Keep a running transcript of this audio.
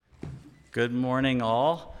Good morning,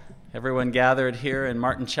 all. Everyone gathered here in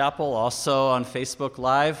Martin Chapel, also on Facebook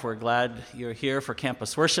Live. We're glad you're here for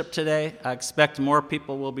campus worship today. I expect more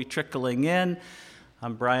people will be trickling in.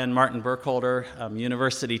 I'm Brian Martin Burkholder. I'm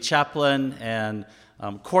university chaplain and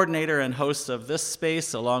coordinator and host of this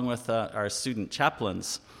space, along with our student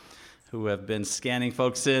chaplains who have been scanning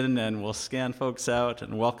folks in and will scan folks out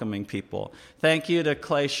and welcoming people. Thank you to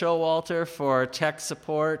Clay Showalter for tech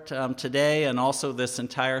support today and also this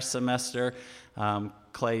entire semester.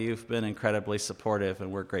 Clay, you've been incredibly supportive,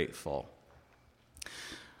 and we're grateful.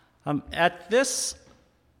 As this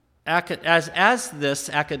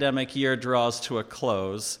academic year draws to a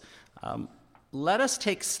close, let us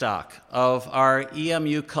take stock of our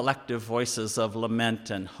EMU collective voices of lament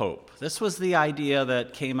and hope. This was the idea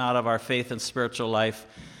that came out of our Faith and Spiritual Life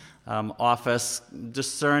office,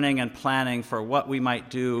 discerning and planning for what we might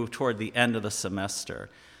do toward the end of the semester.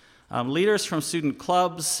 Leaders from student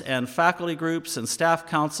clubs and faculty groups and staff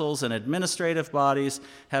councils and administrative bodies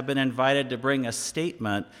have been invited to bring a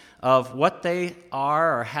statement of what they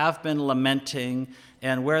are or have been lamenting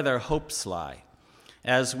and where their hopes lie,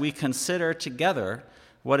 as we consider together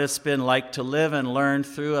what it's been like to live and learn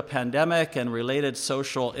through a pandemic and related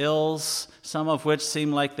social ills, some of which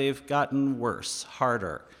seem like they've gotten worse,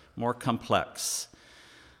 harder, more complex.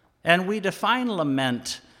 And we define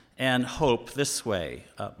lament and hope this way.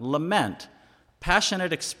 Lament,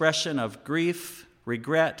 passionate expression of grief,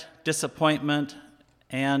 regret, disappointment,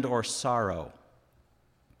 and or sorrow.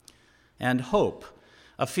 And hope,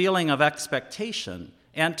 a feeling of expectation,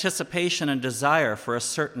 anticipation, and desire for a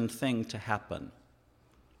certain thing to happen.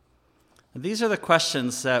 These are the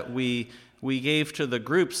questions that we gave to the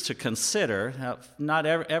groups to consider. Now, not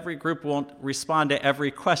every group won't respond to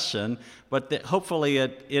every question, but hopefully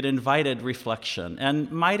it invited reflection. And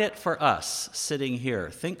might it for us, sitting here,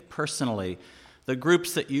 think personally, the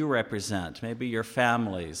groups that you represent, maybe your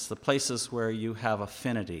families, the places where you have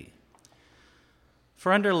affinity.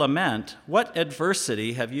 For under lament, what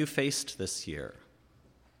adversity have you faced this year?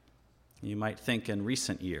 You might think in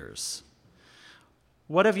recent years.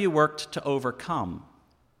 What have you worked to overcome?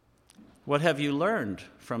 What have you learned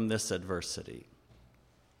from this adversity?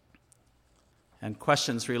 And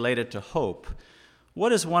questions related to hope.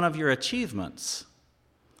 What is one of your achievements?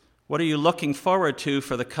 What are you looking forward to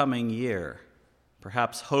for the coming year?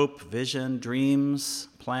 Perhaps hope, vision, dreams,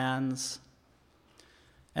 plans.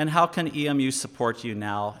 And how can EMU support you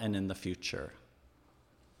now and in the future?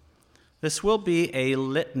 This will be a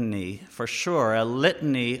litany, for sure, a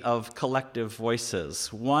litany of collective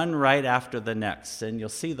voices, one right after the next. And you'll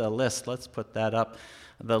see the list. Let's put that up.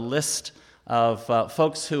 The list of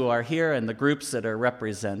folks who are here and the groups that are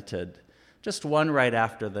represented, just one right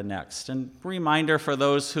after the next. And reminder for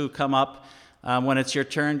those who come up, when it's your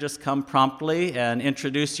turn, just come promptly and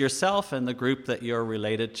introduce yourself and the group that you're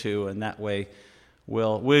related to, and that way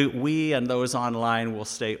we and those online will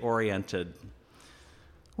stay oriented.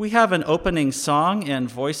 We have an opening song and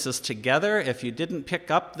Voices Together. If you didn't pick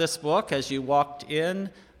up this book as you walked in,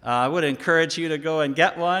 I would encourage you to go and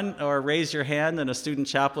get one or raise your hand and a student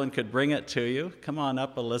chaplain could bring it to you. Come on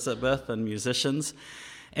up, Elizabeth and musicians.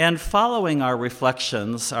 And following our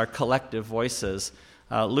reflections, our collective voices,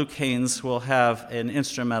 Luke Haynes will have an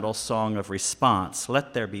instrumental song of response,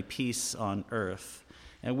 Let There Be Peace on Earth.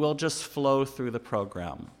 And we'll just flow through the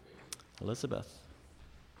program. Elizabeth.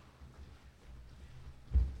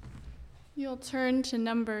 You'll turn to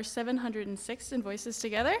number 706 in Voices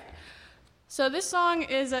Together. So this song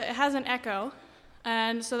it has an echo,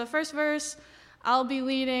 and so the first verse I'll be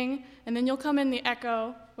leading, and then you'll come in the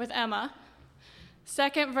echo with Emma.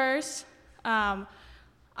 Second verse, I'll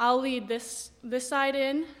lead this side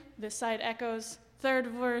in, this side echoes. Third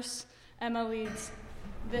verse, Emma leads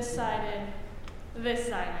this side in, this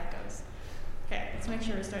side echoes. Okay, let's make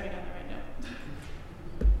sure we're starting on the right note.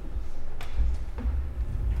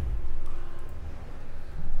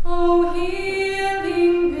 Oh,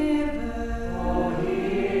 healing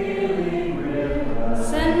river,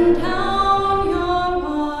 send down your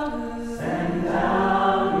waters, send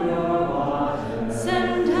down your waters,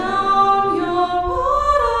 send down your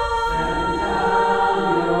waters, send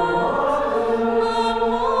down your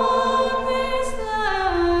waters, on this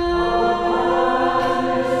land,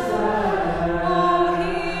 oh,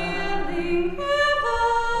 healing river,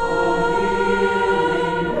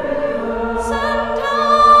 send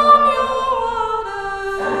down your waters.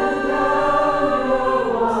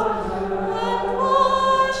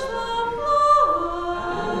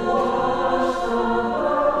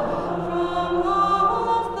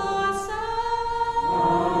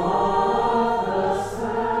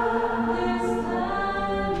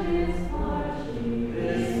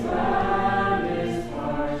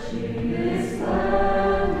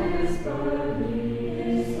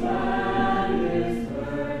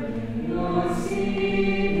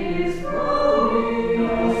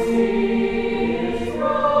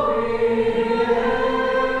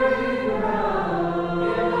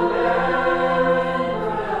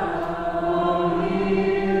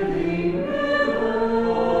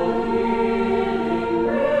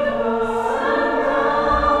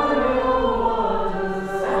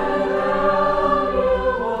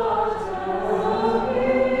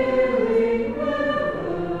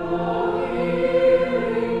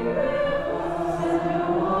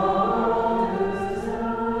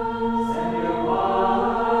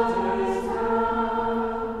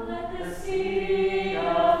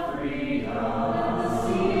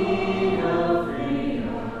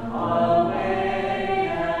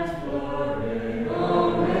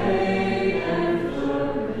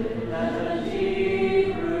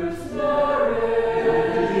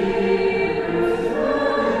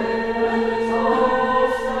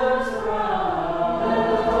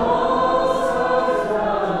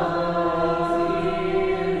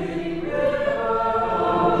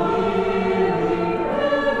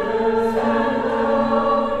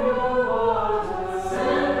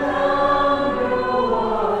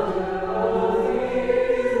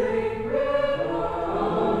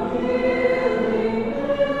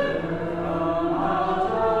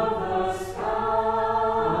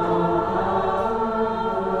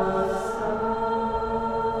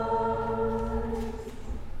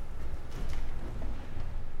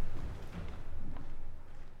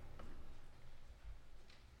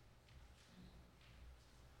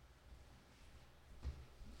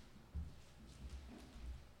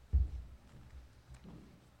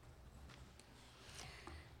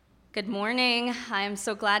 Good morning. I am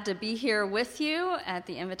so glad to be here with you at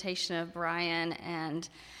the invitation of Brian and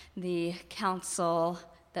the council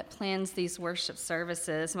that plans these worship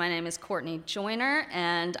services. My name is Courtney Joyner,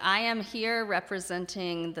 and I am here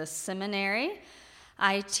representing the seminary.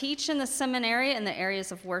 I teach in the seminary in the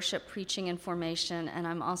areas of worship, preaching, and formation, and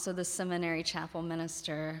I'm also the seminary chapel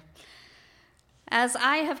minister. As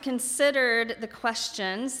I have considered the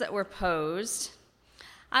questions that were posed,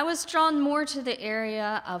 I was drawn more to the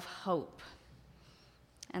area of hope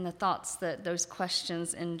and the thoughts that those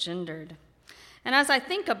questions engendered. And as I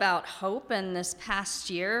think about hope in this past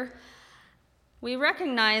year, we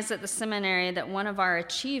recognize at the seminary that one of our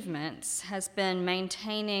achievements has been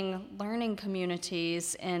maintaining learning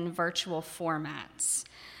communities in virtual formats.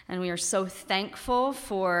 And we are so thankful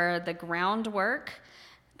for the groundwork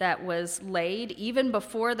that was laid even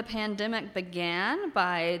before the pandemic began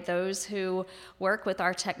by those who work with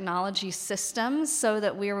our technology systems so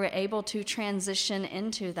that we were able to transition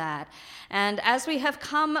into that. And as we have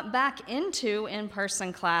come back into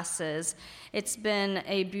in-person classes, it's been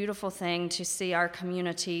a beautiful thing to see our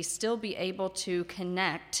community still be able to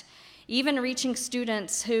connect, even reaching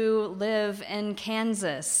students who live in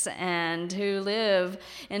Kansas and who live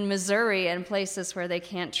in Missouri and places where they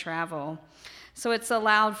can't travel. So it's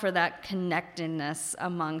allowed for that connectedness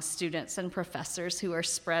among students and professors who are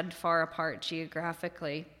spread far apart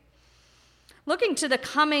geographically. Looking to the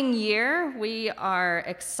coming year, we are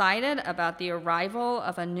excited about the arrival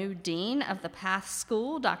of a new dean of the Path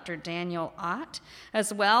School, Dr. Daniel Ott,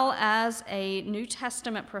 as well as a New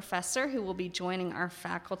Testament professor who will be joining our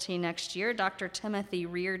faculty next year, Dr. Timothy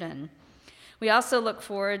Reardon. We also look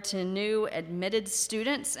forward to new admitted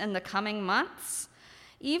students in the coming months,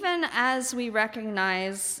 even as we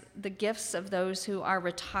recognize the gifts of those who are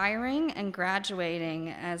retiring and graduating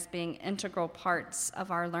as being integral parts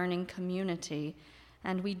of our learning community.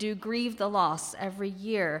 And we do grieve the loss every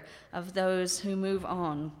year of those who move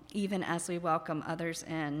on, even as we welcome others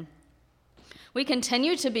in. We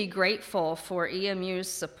continue to be grateful for EMU's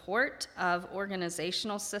support of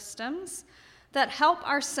organizational systems that help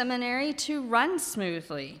our seminary to run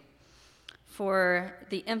smoothly, for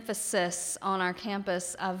the emphasis on our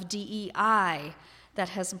campus of DEI that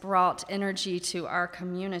has brought energy to our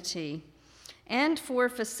community, and for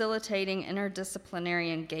facilitating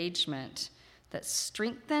interdisciplinary engagement that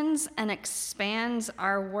strengthens and expands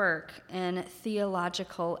our work in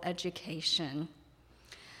theological education.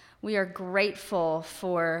 We are grateful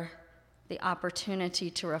for the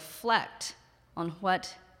opportunity to reflect on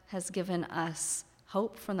what has given us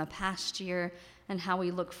hope from the past year and how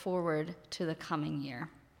we look forward to the coming year.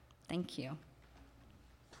 Thank you.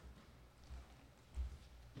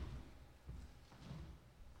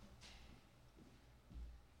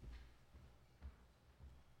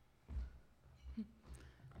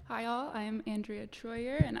 Hi all, I am Andrea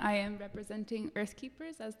Troyer, and I am representing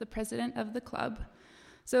Earthkeepers as the president of the club.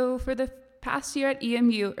 So for the past year at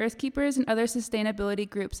EMU, Earthkeepers and other sustainability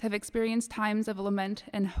groups have experienced times of lament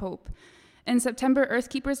and hope. In September,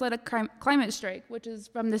 Earthkeepers led a climate strike, which is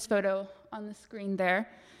from this photo on the screen there,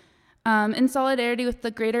 in solidarity with the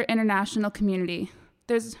greater international community.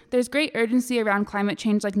 There's great urgency around climate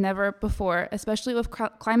change like never before, especially with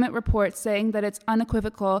climate reports saying that it's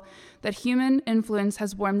unequivocal that human influence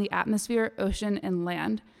has warmed the atmosphere, ocean, and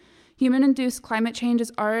land. Human-induced climate change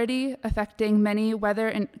is already affecting many weather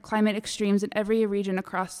and climate extremes in every region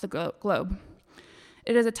across the globe.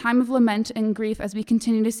 It is a time of lament and grief as we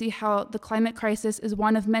continue to see how the climate crisis is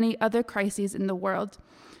one of many other crises in the world,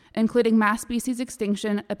 including mass species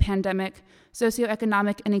extinction, a pandemic,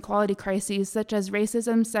 socioeconomic inequality crises such as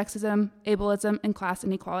racism, sexism, ableism, and class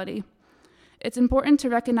inequality. It's important to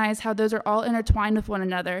recognize how those are all intertwined with one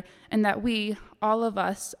another and that we, all of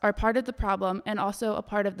us, are part of the problem and also a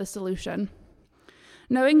part of the solution.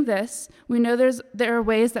 Knowing this, we know there are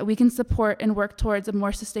ways that we can support and work towards a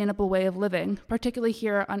more sustainable way of living, particularly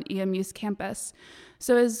here on EMU's campus.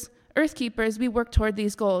 So as Earthkeepers, we worked toward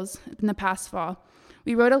these goals in the past fall.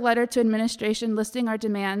 We wrote a letter to administration listing our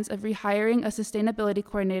demands of rehiring a sustainability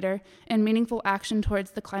coordinator and meaningful action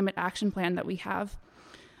towards the climate action plan that we have.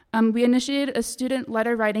 We initiated a student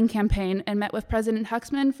letter writing campaign and met with President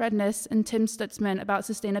Huxman, Fred Niss, and Tim Stutzman about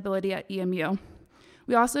sustainability at EMU.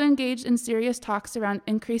 We also engaged in serious talks around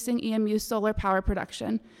increasing EMU's solar power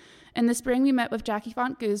production. In the spring, we met with Jackie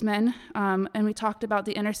Font Guzman, and we talked about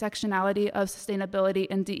the intersectionality of sustainability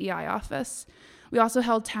and DEI office. We also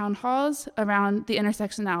held town halls around the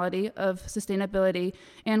intersectionality of sustainability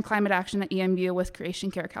and climate action at EMU with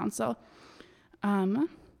Creation Care Council.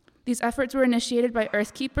 These efforts were initiated by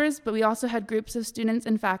Earthkeepers, but we also had groups of students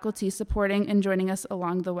and faculty supporting and joining us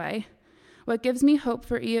along the way. What gives me hope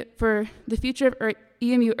for the future of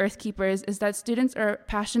EMU Earthkeepers is that students are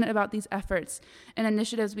passionate about these efforts and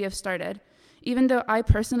initiatives we have started. Even though I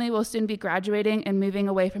personally will soon be graduating and moving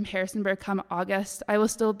away from Harrisonburg come August, I will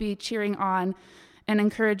still be cheering on and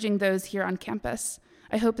encouraging those here on campus.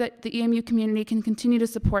 I hope that the EMU community can continue to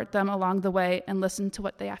support them along the way and listen to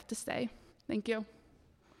what they have to say. Thank you.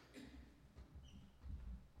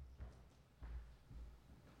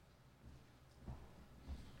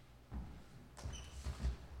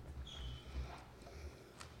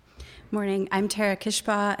 Morning, I'm Tara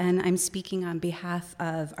Kishbaugh, and I'm speaking on behalf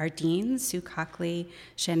of our deans, Sue Cockley,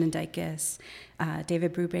 Shannon Dykes,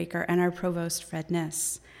 David Brubaker, and our provost, Fred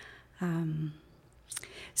Niss.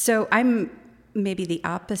 So I'm maybe the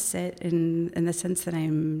opposite in the sense that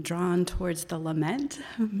I'm drawn towards the lament,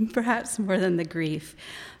 perhaps more than the grief.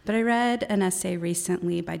 But I read an essay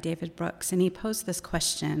recently by David Brooks, and he posed this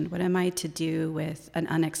question: what am I to do with an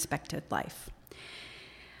unexpected life?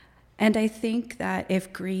 And I think that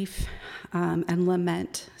if grief and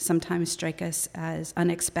lament sometimes strike us as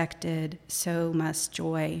unexpected, so must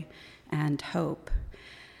joy and hope.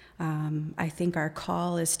 I think our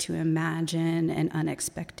call is to imagine an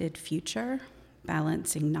unexpected future,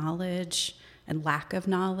 balancing knowledge and lack of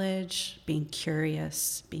knowledge, being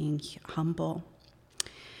curious, being humble.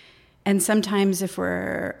 And sometimes if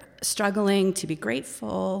we're struggling to be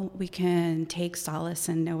grateful, we can take solace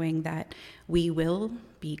in knowing that we will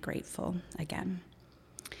be grateful again.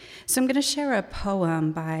 So I'm going to share a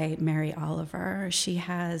poem by Mary Oliver. She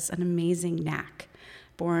has an amazing knack,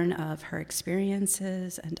 born of her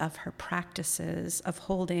experiences and of her practices of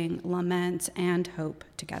holding lament and hope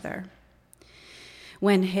together.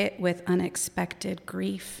 When hit with unexpected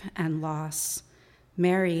grief and loss,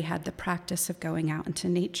 Mary had the practice of going out into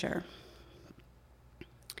nature.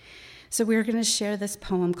 So we're going to share this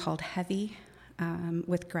poem called Heavy,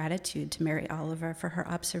 with gratitude to Mary Oliver for her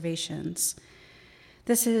observations.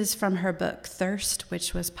 This is from her book, Thirst,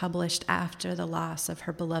 which was published after the loss of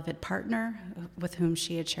her beloved partner, with whom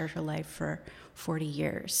she had shared her life for 40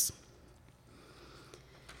 years.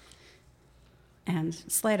 And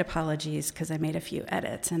slight apologies, because I made a few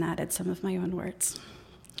edits and added some of my own words.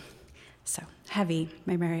 So, Heavy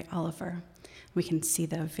by Mary Oliver. We can see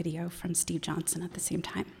the video from Steve Johnson at the same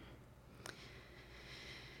time.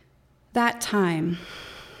 That time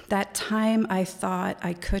I thought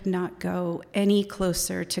I could not go any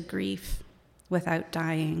closer to grief without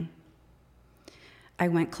dying. I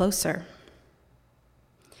went closer,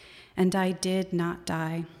 and I did not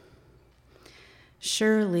die.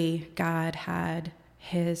 Surely God had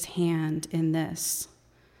his hand in this.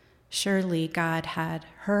 Surely God had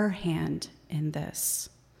her hand in this.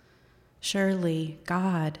 Surely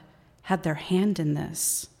God had their hand in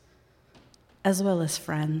this, as well as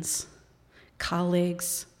friends,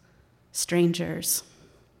 colleagues, strangers.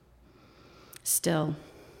 Still,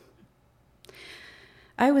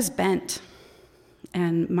 I was bent,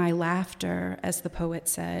 and my laughter, as the poet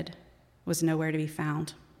said, was nowhere to be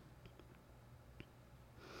found.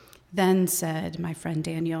 Then said my friend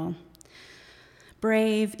Daniel,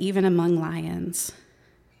 brave even among lions,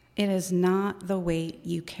 it is not the weight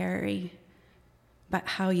you carry, but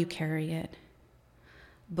how you carry it.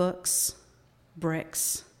 Books,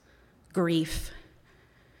 bricks, grief.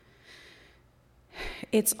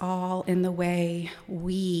 It's all in the way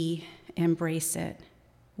we embrace it,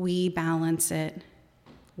 we balance it,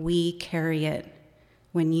 we carry it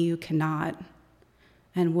when you cannot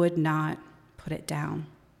and would not put it down.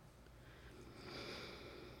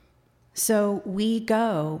 So we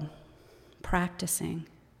go practicing.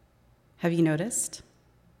 Have you noticed?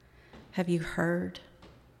 Have you heard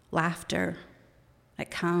laughter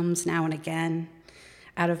that comes now and again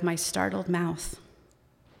out of my startled mouth?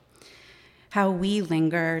 How we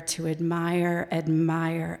linger to admire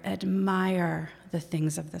the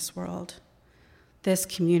things of this world, this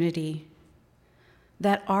community,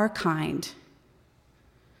 that are kind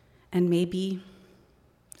and maybe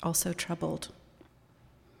also troubled.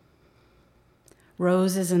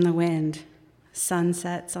 Roses in the wind,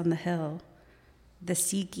 sunsets on the hill, the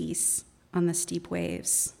sea geese on the steep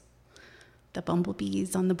waves, the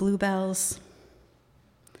bumblebees on the bluebells,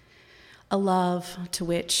 a love to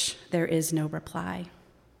which there is no reply.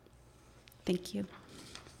 Thank you.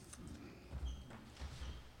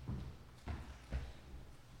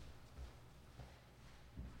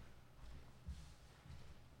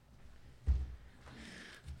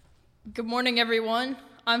 Good morning, everyone.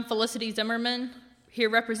 I'm Felicity Zimmerman, here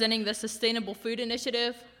representing the Sustainable Food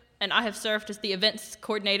Initiative, and I have served as the events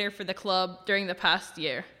coordinator for the club during the past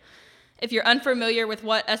year. If you're unfamiliar with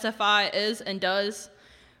what SFI is and does,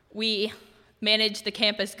 we manage the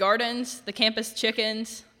campus gardens, the campus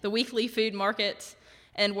chickens, the weekly food markets,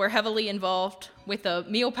 and we're heavily involved with the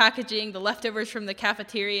meal packaging, the leftovers from the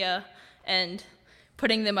cafeteria, and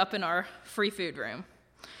putting them up in our free food room.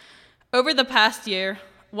 Over the past year,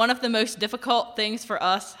 one of the most difficult things for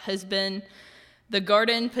us has been the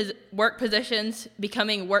garden work positions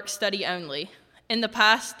becoming work-study only. In the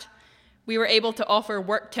past, we were able to offer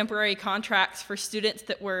work temporary contracts for students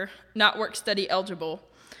that were not work-study eligible,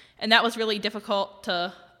 and that was really difficult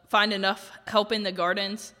to find enough help in the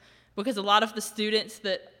gardens because a lot of the students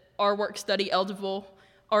that are work-study eligible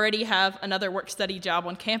already have another work-study job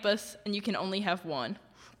on campus, and you can only have one.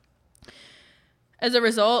 As a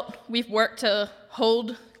result, we've worked to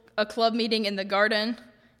hold a club meeting in the garden,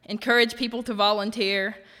 encourage people to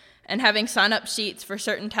volunteer, and having sign-up sheets for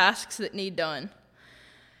certain tasks that need done.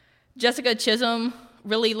 Jessica Chisholm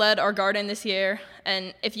really led our garden this year,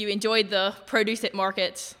 and if you enjoyed the produce at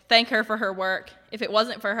markets, thank her for her work. If it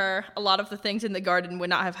wasn't for her, a lot of the things in the garden would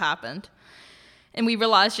not have happened. And we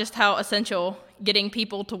realized just how essential getting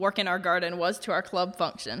people to work in our garden was to our club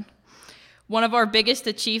function. One of our biggest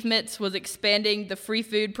achievements was expanding the free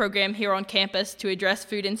food program here on campus to address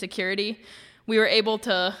food insecurity. We were able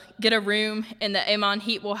to get a room in the Amon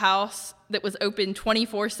Heatwell House that was open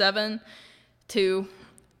 24/7 to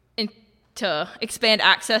expand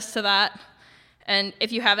access to that. And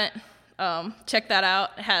if you haven't checked that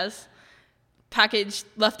out, it has packaged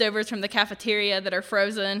leftovers from the cafeteria that are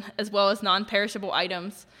frozen, as well as non-perishable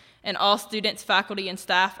items. And all students, faculty, and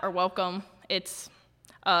staff are welcome. It's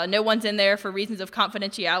no one's in there for reasons of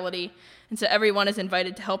confidentiality, and so everyone is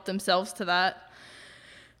invited to help themselves to that.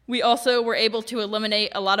 We also were able to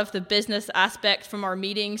eliminate a lot of the business aspect from our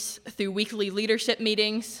meetings through weekly leadership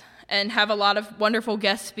meetings and have a lot of wonderful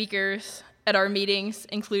guest speakers at our meetings,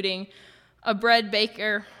 including a bread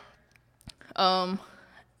baker, and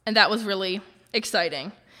that was really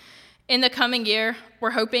exciting. In the coming year,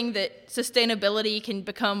 we're hoping that sustainability can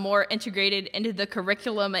become more integrated into the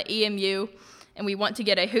curriculum at EMU, and we want to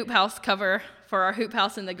get a hoop house cover for our hoop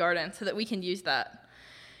house in the garden so that we can use that.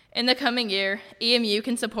 In the coming year, EMU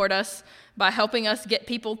can support us by helping us get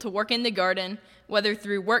people to work in the garden, whether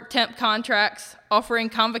through work temp contracts, offering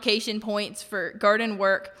convocation points for garden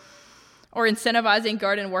work, or incentivizing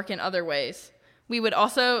garden work in other ways. We would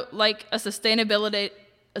also like a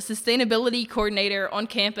sustainability coordinator on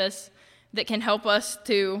campus that can help us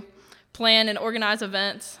to plan and organize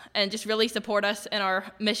events and just really support us in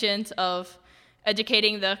our missions of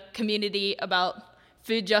educating the community about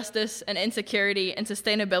food justice and insecurity and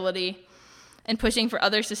sustainability, and pushing for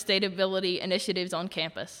other sustainability initiatives on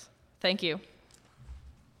campus. Thank you.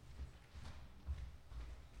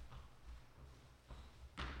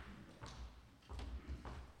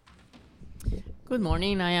 Good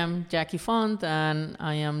morning. I am Jackie Font, and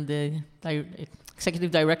I am the Executive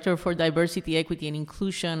Director for Diversity, Equity, and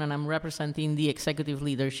Inclusion, and I'm representing the executive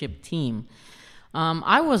leadership team.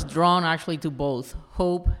 I was drawn actually to both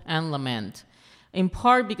hope and lament, in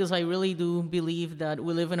part because I really do believe that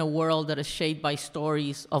we live in a world that is shaped by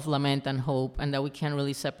stories of lament and hope, and that we can't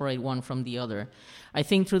really separate one from the other. I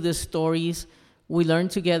think through these stories, we learn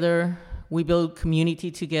together, we build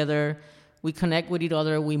community together, we connect with each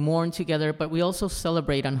other, we mourn together, but we also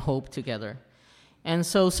celebrate and hope together. And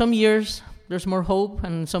so some years there's more hope,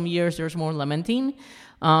 and some years there's more lamenting.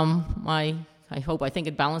 I think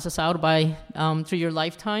it balances out by through your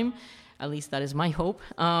lifetime. At least that is my hope.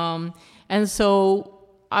 And so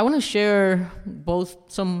I want to share both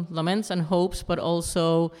some laments and hopes, but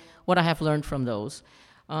also what I have learned from those.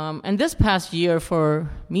 And this past year for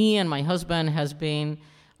me and my husband has been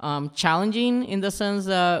challenging in the sense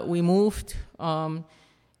that we moved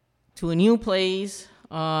to a new place.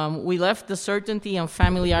 We left the certainty and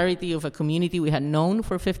familiarity of a community we had known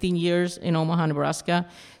for 15 years in Omaha, Nebraska,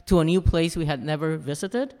 to a new place we had never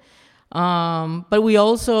visited. But we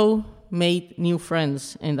also made new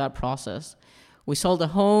friends in that process. We sold a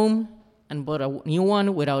home and bought a new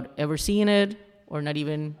one without ever seeing it or not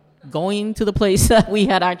even going to the place that we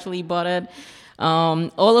had actually bought it.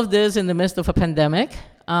 All of this in the midst of a pandemic.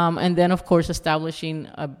 And then, of course, establishing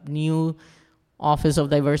a new Office of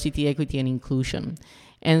Diversity, Equity, and Inclusion.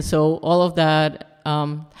 And so all of that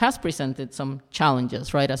has presented some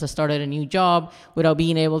challenges, right? As I started a new job without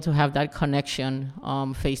being able to have that connection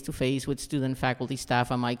face-to-face with student, faculty,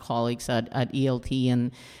 staff, and my colleagues at ELT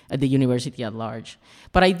and at the university at large.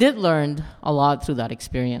 But I did learn a lot through that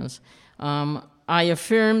experience. I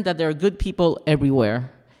affirm that there are good people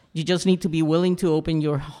everywhere. You just need to be willing to open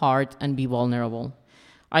your heart and be vulnerable.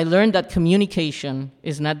 I learned that communication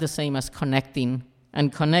is not the same as connecting,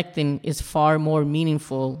 and connecting is far more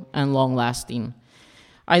meaningful and long-lasting.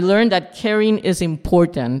 I learned that caring is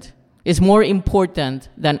more important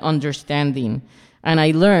than understanding. And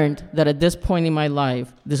I learned that at this point in my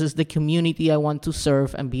life, this is the community I want to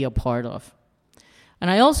serve and be a part of. And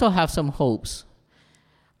I also have some hopes.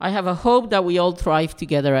 I have a hope that we all thrive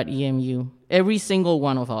together at EMU, every single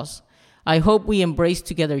one of us. I hope we embrace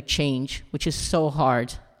together change, which is so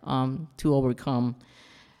hard to overcome.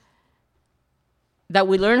 That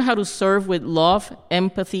we learn how to serve with love,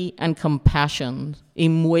 empathy, and compassion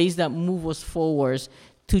in ways that move us forward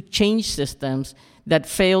to change systems that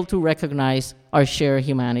fail to recognize our shared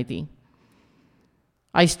humanity.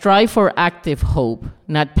 I strive for active hope,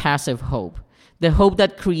 not passive hope. The hope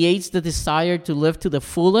that creates the desire to live to the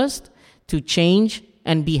fullest, to change,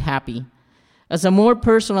 and be happy. As a more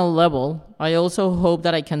personal level, I also hope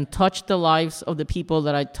that I can touch the lives of the people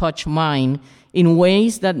that I touch mine in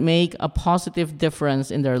ways that make a positive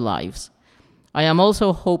difference in their lives. I am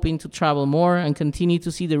also hoping to travel more and continue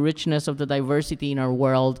to see the richness of the diversity in our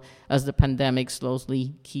world as the pandemic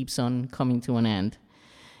slowly keeps on coming to an end.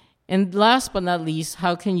 And last but not least,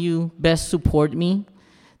 how can you best support me?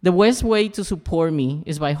 The best way to support me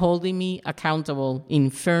is by holding me accountable in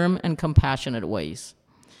firm and compassionate ways.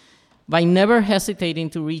 By never hesitating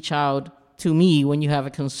to reach out to me when you have a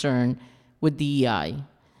concern with DEI.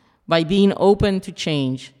 By being open to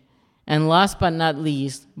change. And last but not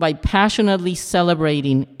least, by passionately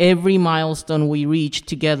celebrating every milestone we reach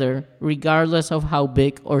together, regardless of how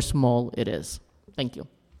big or small it is. Thank you.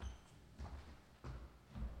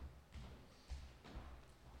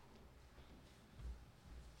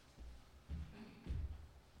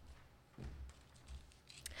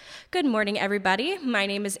 Good morning, everybody. My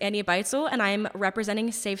name is Annie Beitzel, and I'm representing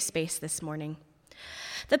Safe Space this morning.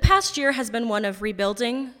 The past year has been one of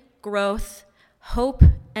rebuilding, growth, hope,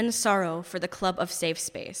 and sorrow for the Club of Safe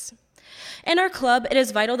Space. In our club, it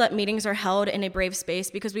is vital that meetings are held in a brave space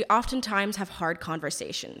because we oftentimes have hard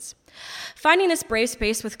conversations. Finding this brave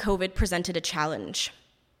space with COVID presented a challenge.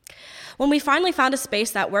 When we finally found a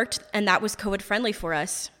space that worked and that was COVID-friendly for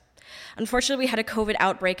us, unfortunately, we had a COVID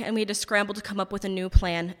outbreak and we had to scramble to come up with a new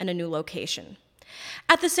plan and a new location.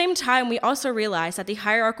 At the same time, we also realized that the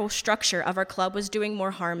hierarchical structure of our club was doing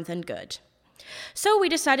more harm than good. So we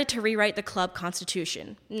decided to rewrite the club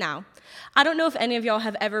constitution. Now, I don't know if any of y'all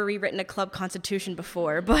have ever rewritten a club constitution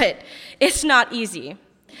before, but it's not easy.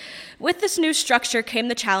 With this new structure came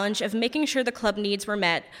the challenge of making sure the club needs were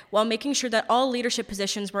met while making sure that all leadership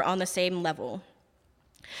positions were on the same level.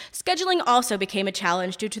 Scheduling also became a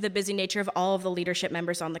challenge due to the busy nature of all of the leadership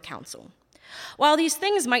members on the council. While these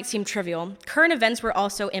things might seem trivial, current events were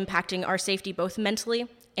also impacting our safety both mentally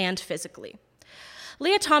and physically.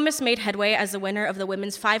 Leah Thomas made headway as the winner of the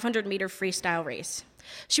women's 500-meter freestyle race.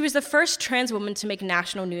 She was the first trans woman to make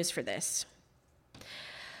national news for this.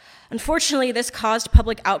 Unfortunately, this caused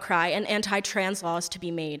public outcry and anti-trans laws to be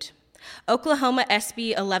made. Oklahoma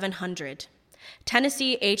SB 1100,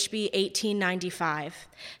 Tennessee HB 1895,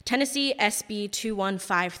 Tennessee SB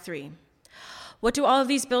 2153. What do all of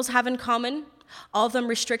these bills have in common? All of them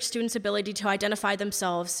restrict students' ability to identify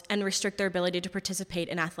themselves and restrict their ability to participate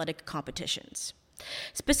in athletic competitions.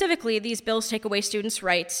 Specifically, these bills take away students'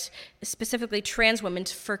 rights, specifically trans women,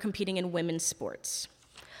 for competing in women's sports.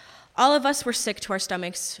 All of us were sick to our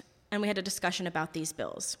stomachs, and we had a discussion about these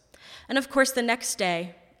bills. And of course, the next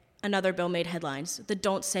day, another bill made headlines, the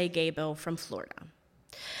Don't Say Gay bill from Florida.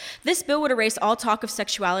 This bill would erase all talk of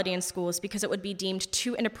sexuality in schools because it would be deemed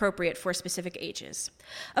too inappropriate for specific ages.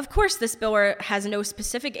 Of course, this bill has no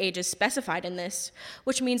specific ages specified in this,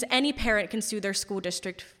 which means any parent can sue their school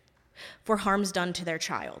district for harms done to their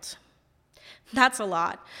child. That's a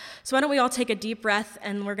lot. So why don't we all take a deep breath,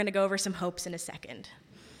 and we're going to go over some hopes in a second.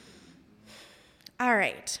 All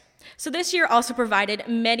right. So this year also provided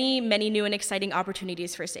many new and exciting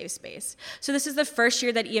opportunities for Safe Space. So this is the first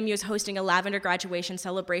year that EMU is hosting a Lavender graduation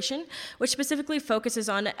celebration, which specifically focuses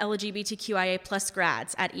on LGBTQIA+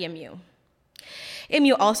 grads at EMU.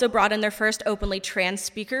 EMU also brought in their first openly trans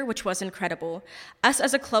speaker, which was incredible. Us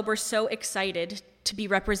as a club were so excited to be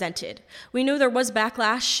represented. We knew there was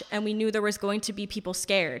backlash, and we knew there was going to be people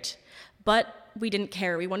scared, but we didn't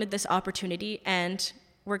care. We wanted this opportunity, and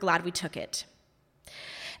we're glad we took it.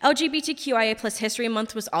 LGBTQIA+ History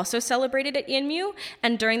Month was also celebrated at EMU,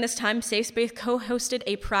 and during this time, Safe Space co-hosted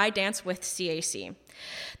a Pride dance with CAC.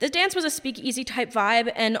 The dance was a speakeasy type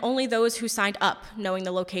vibe, and only those who signed up knowing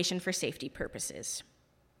the location for safety purposes.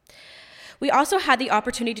 We also had the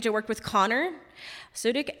opportunity to work with Connor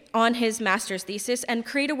Sudik on his master's thesis and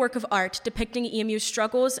create a work of art depicting EMU's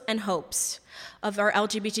struggles and hopes of our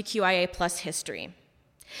LGBTQIA+ history.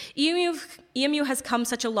 EMU has come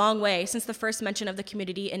such a long way since the first mention of the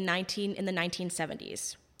community in the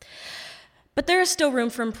 1970s. But there is still room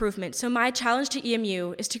for improvement, so my challenge to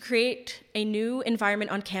EMU is to create a new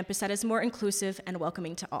environment on campus that is more inclusive and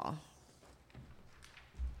welcoming to all.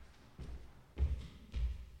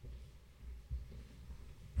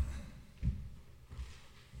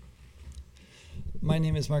 My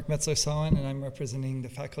name is Mark Metzler-Sawan, and I'm representing the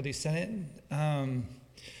Faculty Senate.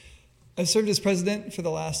 I've served as president for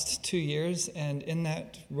the last 2 years, and in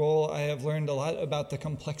that role, I have learned a lot about the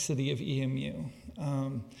complexity of EMU.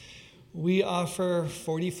 We offer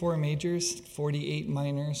 44 majors, 48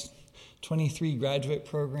 minors, 23 graduate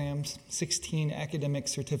programs, 16 academic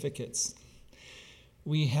certificates.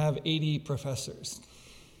 We have 80 professors.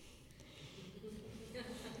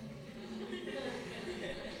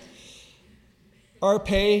 Our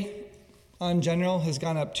pay on general has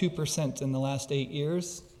gone up 2% in the last 8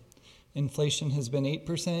 years. Inflation has been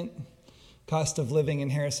 8%. Cost of living in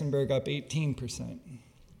Harrisonburg up 18%.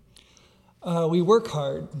 We work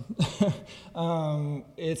hard.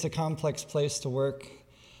 It's a complex place to work.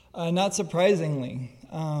 Not surprisingly,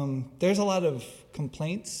 there's a lot of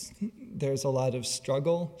complaints. There's a lot of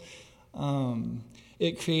struggle.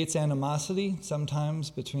 It creates animosity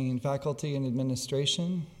sometimes between faculty and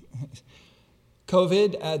administration.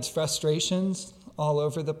 COVID adds frustrations all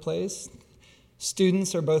over the place.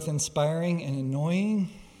 Students are both inspiring and annoying.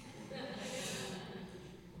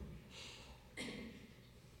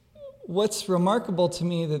 What's remarkable to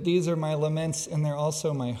me that these are my laments and they're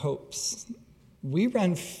also my hopes. We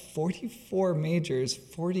run 44 majors,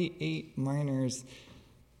 48 minors,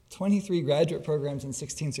 23 graduate programs, and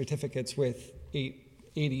 16 certificates with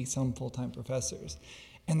 80 some full-time professors.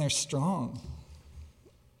 And they're strong.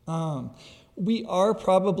 We are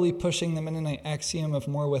probably pushing the Mennonite axiom of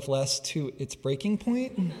more with less to its breaking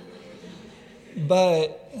point,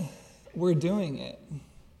 but we're doing it.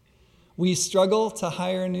 We struggle to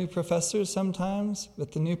hire new professors sometimes,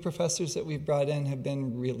 but the new professors that we've brought in have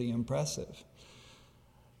been really impressive.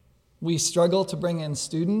 We struggle to bring in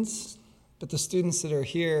students, but the students that are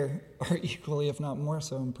here are equally, if not more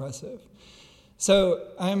so, impressive. So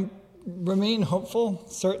I remain hopeful,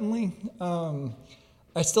 certainly.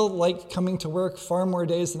 I still like coming to work far more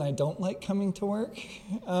days than I don't like coming to work.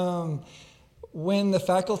 When the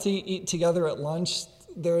faculty eat together at lunch,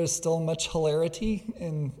 there is still much hilarity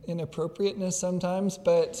and inappropriateness sometimes,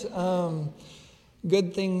 but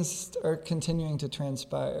good things are continuing to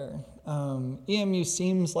transpire. EMU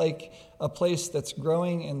seems like a place that's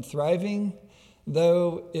growing and thriving,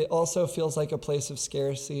 though it also feels like a place of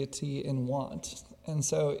scarcity and want. And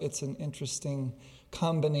so it's an interesting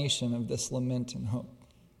combination of this lament and hope.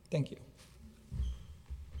 Thank you.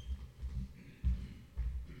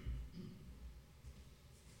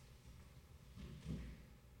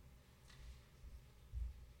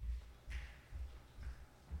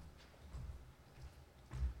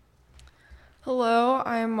 Hello,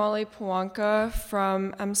 I'm Molly Pawanka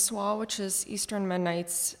from MSWA, which is Eastern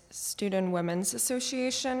Mennonites Student Women's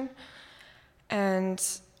Association. And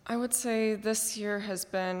I would say this year has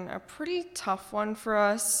been a pretty tough one for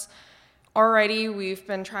us. Already we've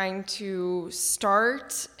been trying to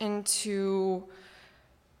start into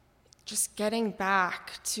just getting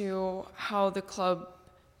back to how the club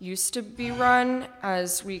used to be run,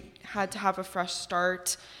 as we had to have a fresh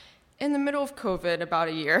start in the middle of COVID about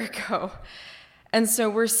a year ago. And so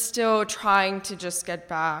we're still trying to just get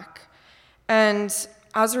back. And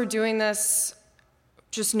as we're doing this,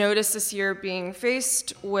 just noticed this year being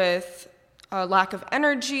faced with a lack of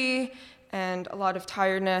energy and a lot of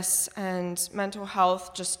tiredness and mental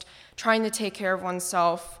health, just trying to take care of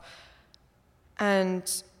oneself.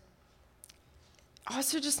 And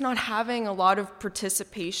also just not having a lot of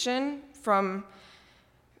participation from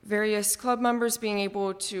various club members being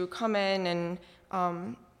able to come in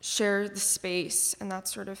and share the space and that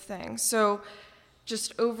sort of thing. So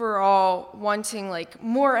just overall wanting like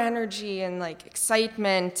more energy and like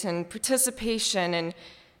excitement and participation, and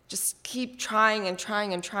just keep trying and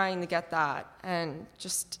trying and trying to get that, and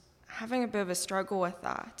just having a bit of a struggle with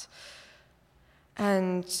that.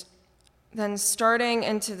 And then starting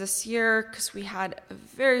into this year, because we had a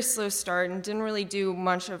very slow start and didn't really do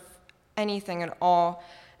much of anything at all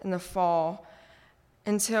in the fall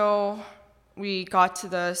until we got to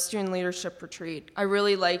the student leadership retreat. I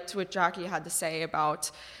really liked what Jackie had to say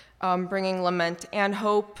about bringing lament and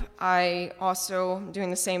hope. I also am doing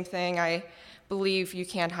the same thing. I believe you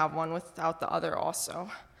can't have one without the other also.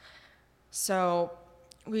 So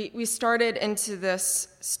we started into this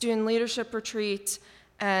student leadership retreat,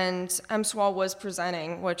 and MSWA was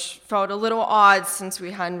presenting, which felt a little odd since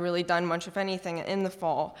we hadn't really done much of anything in the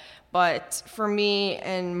fall. But for me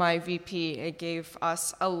and my VP, it gave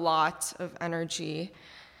us a lot of energy.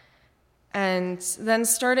 And then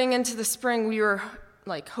starting into the spring, we were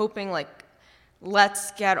hoping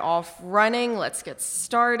let's get off running, let's get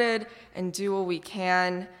started and do what we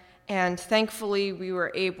can. And thankfully, we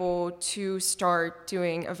were able to start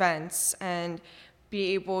doing events and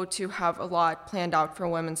be able to have a lot planned out for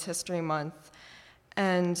Women's History Month.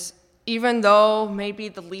 And even though maybe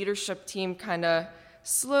the leadership team kind of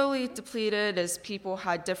slowly depleted as people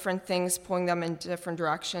had different things pulling them in different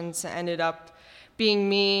directions, it ended up being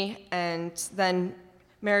me, and then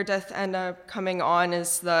Meredith ended up coming on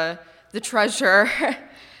as the treasurer.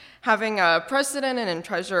 Having a president and a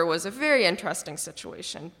treasurer was a very interesting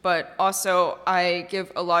situation, but also I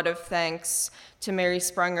give a lot of thanks to Mary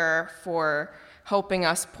Sprenger for helping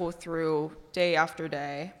us pull through day after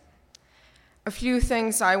day. A few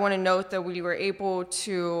things I want to note that we were able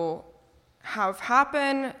to have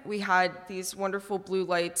happen. We had these wonderful blue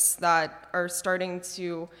lights that are starting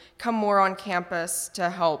to come more on campus to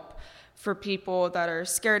help for people that are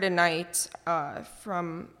scared at night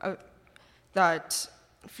that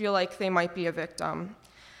feel like they might be a victim.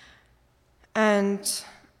 And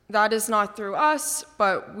that is not through us,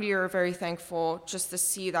 but we are very thankful just to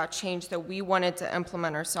see that change that we wanted to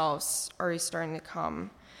implement ourselves already starting to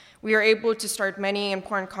come. We are able to start many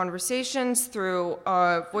important conversations through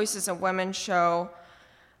a Voices of Women show,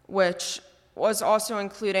 which was also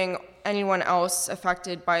including anyone else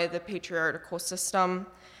affected by the patriarchal system.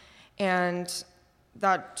 And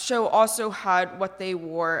that show also had What They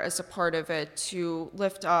Wore as a part of it to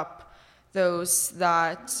lift up those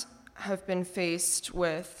that have been faced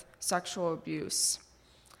with sexual abuse.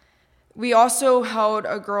 We also held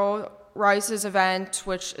a Girl Rises event,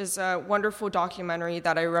 which is a wonderful documentary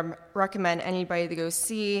that I recommend anybody to go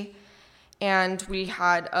see. And we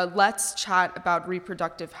had a Let's Chat About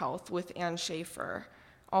Reproductive Health with Ann Schaefer,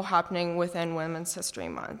 all happening within Women's History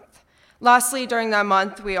Month. Lastly, during that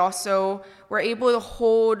month, we also were able to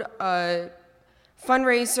hold a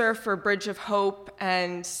fundraiser for Bridge of Hope,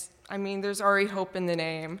 and there's already hope in the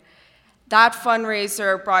name. That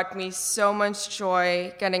fundraiser brought me so much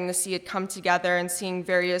joy, getting to see it come together and seeing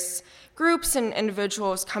various groups and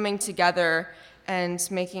individuals coming together and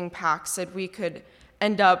making pacts that we could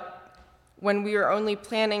end up, when we were only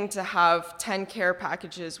planning to have 10 care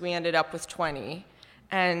packages, we ended up with 20,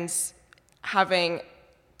 and having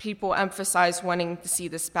people emphasize wanting to see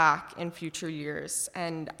this back in future years,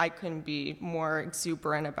 and I couldn't be more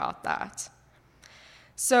exuberant about that.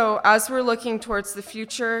 So as we're looking towards the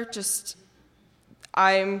future,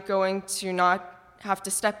 I'm going to not have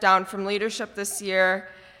to step down from leadership this year,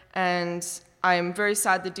 and I'm very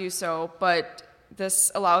sad to do so, but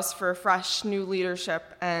this allows for fresh new leadership,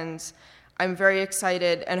 and I'm very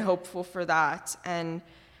excited and hopeful for that. And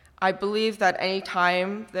I believe that any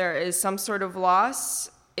time there is some sort of loss,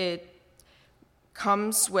 it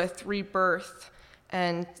comes with rebirth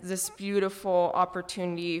and this beautiful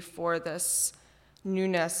opportunity for this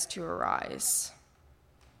newness to arise.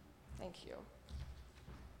 Thank you.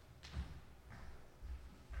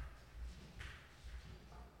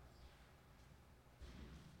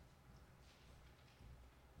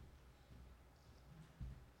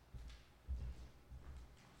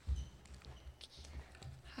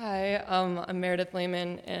 Hi, I'm Meredith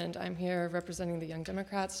Lehman, and I'm here representing the Young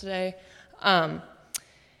Democrats today. And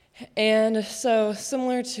so,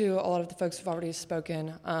 similar to a lot of the folks who've already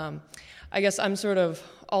spoken, I guess I'm sort of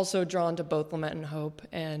also drawn to both Lament and Hope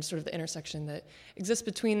and sort of the intersection that exists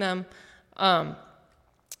between them,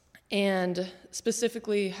 and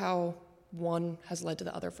specifically how one has led to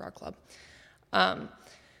the other for our club.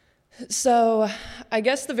 So I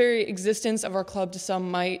guess the very existence of our club to some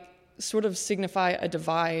might sort of signify a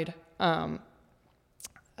divide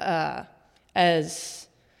as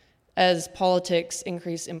politics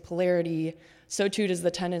increase in polarity, so too does the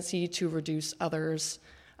tendency to reduce others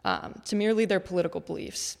to merely their political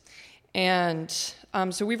beliefs. And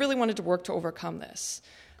so we really wanted to work to overcome this.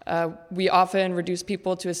 We often reduce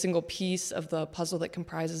people to a single piece of the puzzle that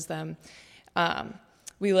comprises them.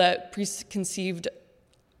 We let preconceived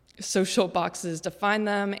social boxes define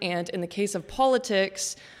them, and in the case of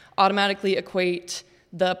politics, automatically equate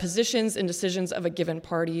the positions and decisions of a given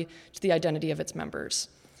party to the identity of its members.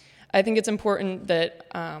 I think it's important that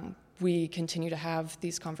we continue to have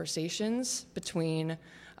these conversations between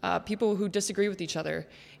people who disagree with each other.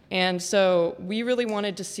 And so we really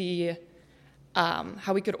wanted to see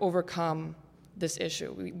how we could overcome this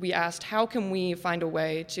issue. We asked, how can we find a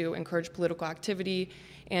way to encourage political activity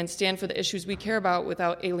and stand for the issues we care about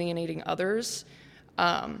without alienating others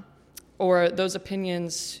or those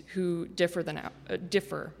opinions who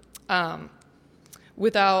differ,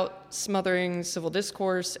 without smothering civil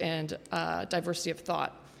discourse and diversity of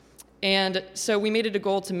thought. And so we made it a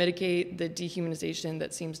goal to mitigate the dehumanization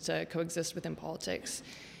that seems to coexist within politics.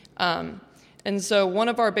 And so one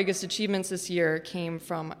of our biggest achievements this year came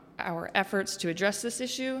from our efforts to address this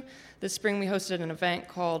issue. This spring we hosted an event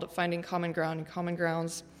called Finding Common Ground in Common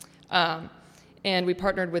Grounds, and we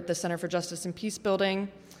partnered with the Center for Justice and Peace Building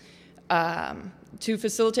to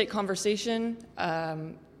facilitate conversation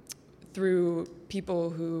through people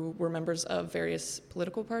who were members of various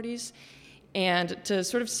political parties, and to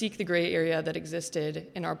sort of seek the gray area that existed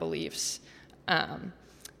in our beliefs in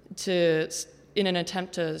an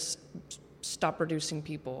attempt to stop reducing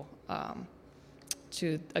people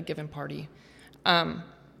to a given party.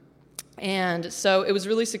 And so it was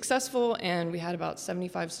really successful, and we had about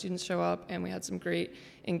 75 students show up, and we had some great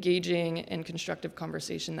engaging and constructive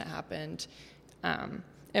conversation that happened.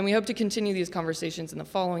 And we hope to continue these conversations in the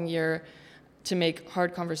following year to make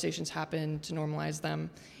hard conversations happen, to normalize them.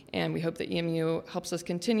 And we hope that EMU helps us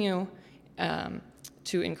continue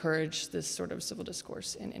to encourage this sort of civil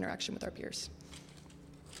discourse and interaction with our peers.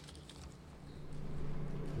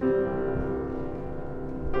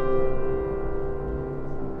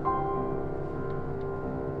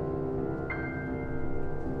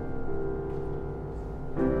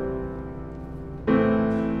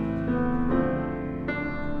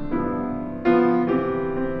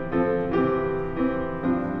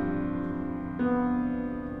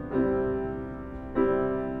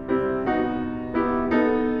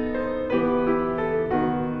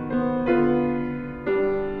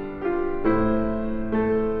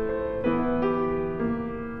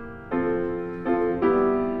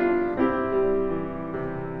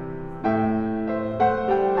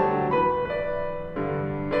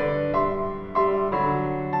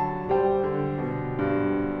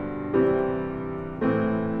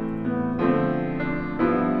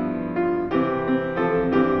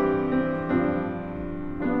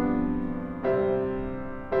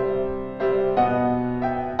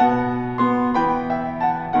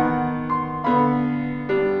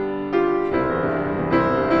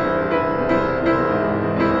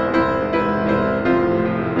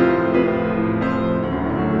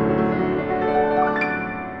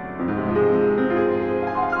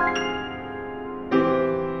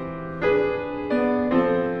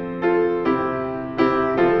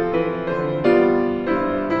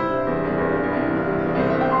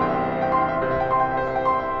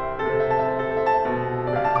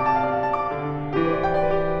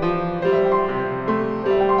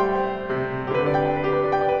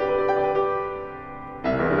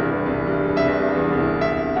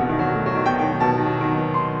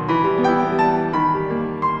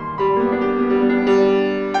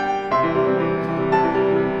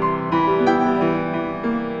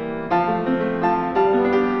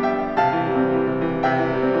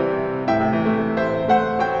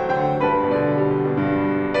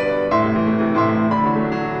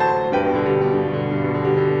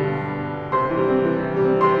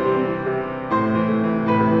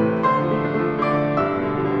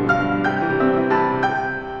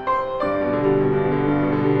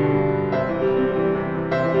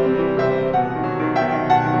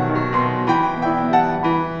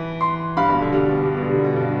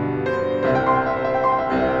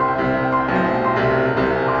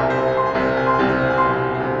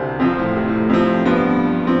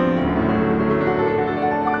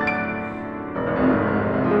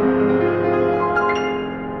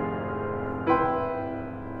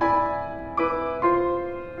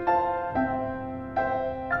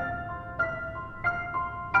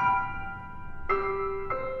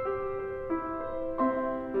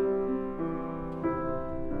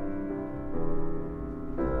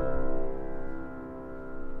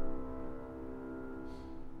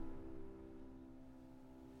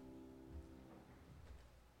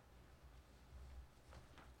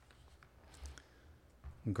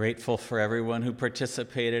 I'm grateful for everyone who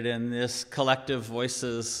participated in this Collective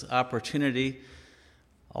Voices opportunity.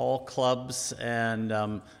 All clubs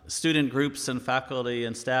and student groups and faculty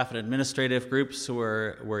and staff and administrative groups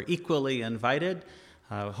were equally invited.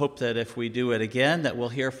 I hope that if we do it again, that we'll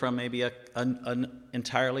hear from maybe an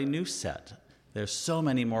entirely new set. There's so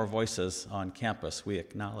many more voices on campus. We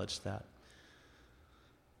acknowledge that.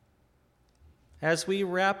 As we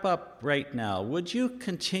wrap up right now, would you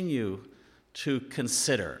continue to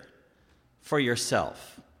consider for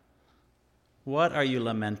yourself, what are you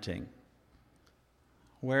lamenting?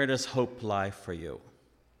 Where does hope lie for you?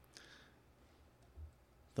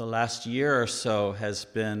 The last year or so has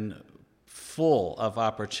been full of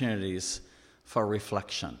opportunities for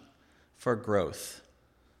reflection, for growth,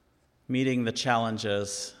 meeting the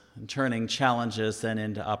challenges and turning challenges then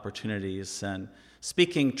into opportunities and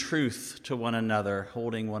speaking truth to one another,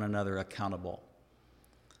 holding one another accountable.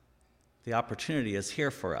 The opportunity is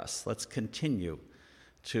here for us. Let's continue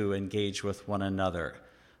to engage with one another,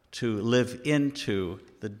 to live into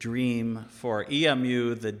the dream for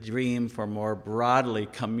EMU, the dream for more broadly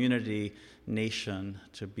community, nation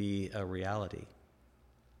to be a reality.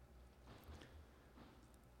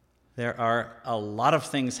 There are a lot of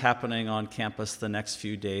things happening on campus the next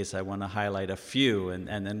few days. I want to highlight a few, and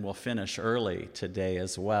then we'll finish early today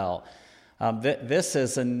as well. This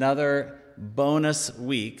is another bonus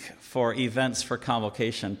week for events for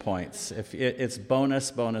convocation points. It's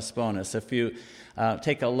bonus. If you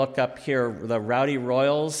take a look up here, the Rowdy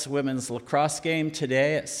Royals women's lacrosse game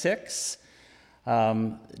today at 6.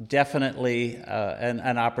 Definitely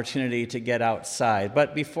an opportunity to get outside.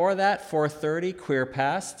 But before that, 4:30, Queer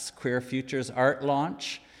Pasts, Queer Futures art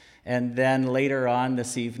launch, and then later on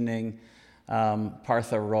this evening,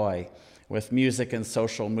 Partha Roy with music and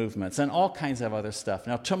social movements and all kinds of other stuff.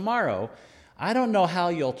 Now tomorrow, I don't know how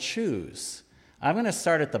you'll choose. I'm going to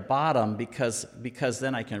start at the bottom because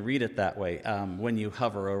then I can read it that way when you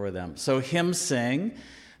hover over them. So Hymn Sing,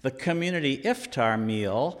 the community iftar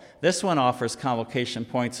meal, this one offers convocation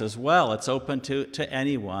points as well. It's open to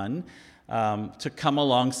anyone to come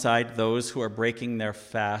alongside those who are breaking their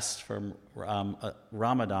fast from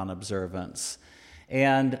Ramadan observance.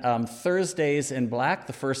 And Thursdays in Black,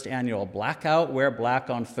 the first annual Blackout, wear black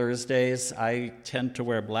on Thursdays. I tend to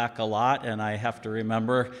wear black a lot, and I have to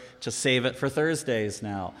remember to save it for Thursdays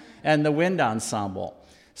now. And the Wind Ensemble.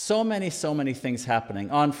 So many things happening.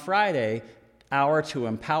 On Friday, Hour to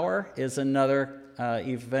Empower is another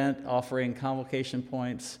event offering convocation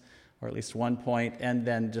points, or at least 1 point, and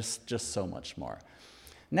then just so much more.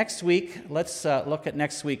 Next week, let's look at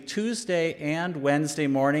next week. Tuesday and Wednesday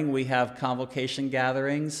morning, we have convocation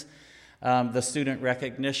gatherings, the student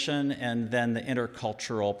recognition, and then the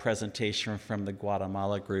intercultural presentation from the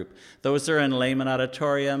Guatemala group. Those are in Lehman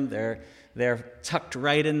Auditorium. They're tucked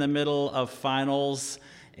right in the middle of finals,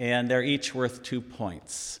 and they're each worth 2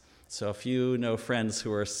 points. So if you know friends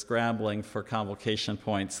who are scrambling for convocation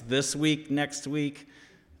points this week, next week,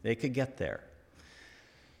 they could get there.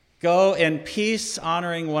 Go in peace,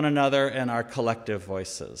 honoring one another and our collective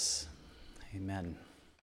voices. Amen.